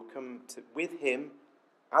finally we'll come with him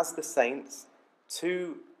as the saints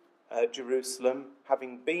to Jerusalem,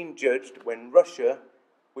 having been judged when Russia,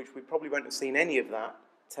 which we probably won't have seen any of that,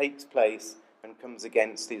 takes place and comes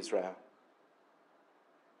against Israel.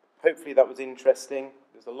 Hopefully that was interesting.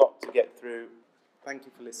 There's a lot to get through. Thank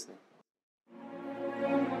you for listening.